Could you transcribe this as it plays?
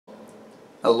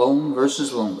Alone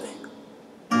versus lonely.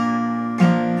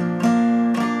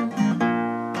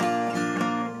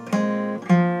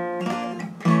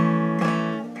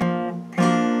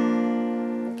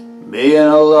 Being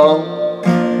alone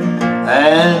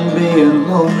and being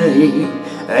lonely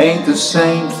ain't the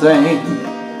same thing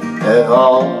at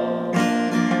all.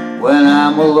 When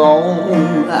I'm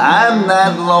alone, I'm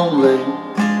not lonely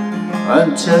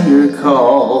until you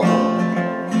call.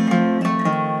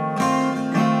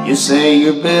 You say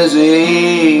you're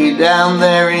busy down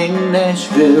there in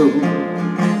Nashville,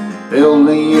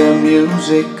 building your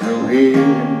music career,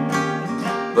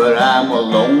 but I'm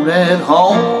alone at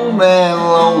home and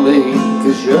lonely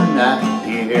 'cause you're not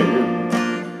here.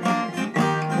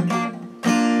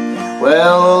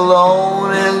 Well,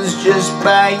 alone is just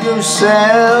by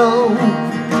yourself,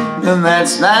 and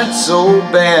that's not so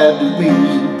bad to be.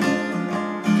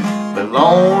 But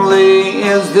lonely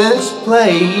is this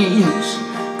place,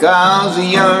 'cause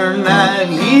you're not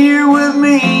here with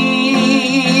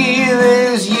me.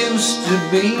 This used to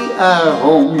be our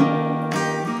home,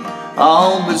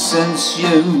 oh, but since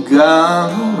you've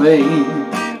gone away,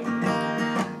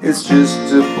 it's just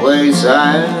a place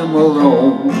I'm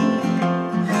alone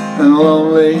and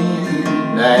lonely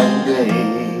night and day.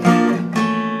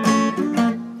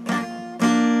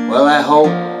 Well, I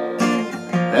hope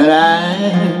and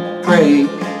I pray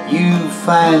you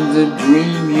find the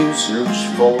dream you search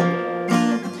for,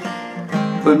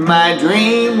 but my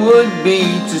dream would be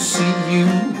to see you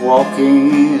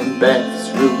walking back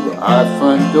through our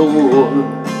front door.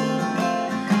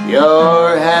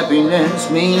 Your happiness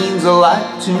means a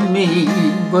lot to me,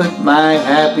 but my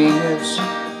happiness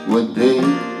would be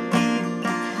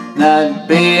not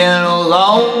being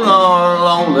alone or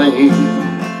lonely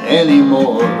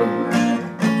anymore.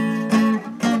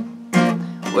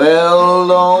 Well,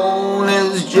 alone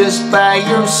is just by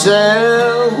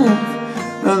yourself,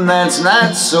 and that's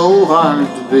not so hard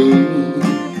to be.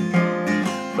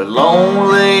 But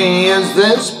lonely is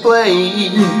this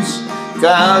place,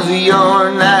 'cause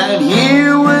you're not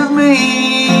here with me.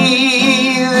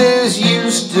 This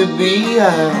used to be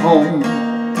our home,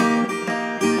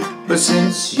 but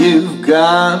since you've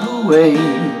gone away,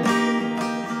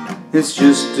 it's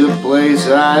just a place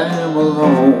I'm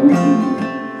alone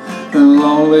and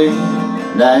lonely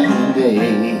night and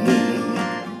day.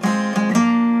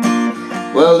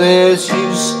 Well, this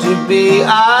used to be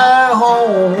our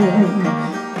home,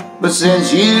 but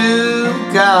since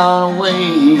you've gone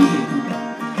away,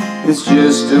 it's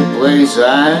just a place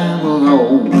I'm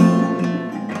alone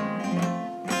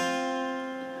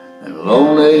and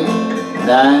lonely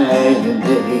night and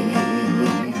day.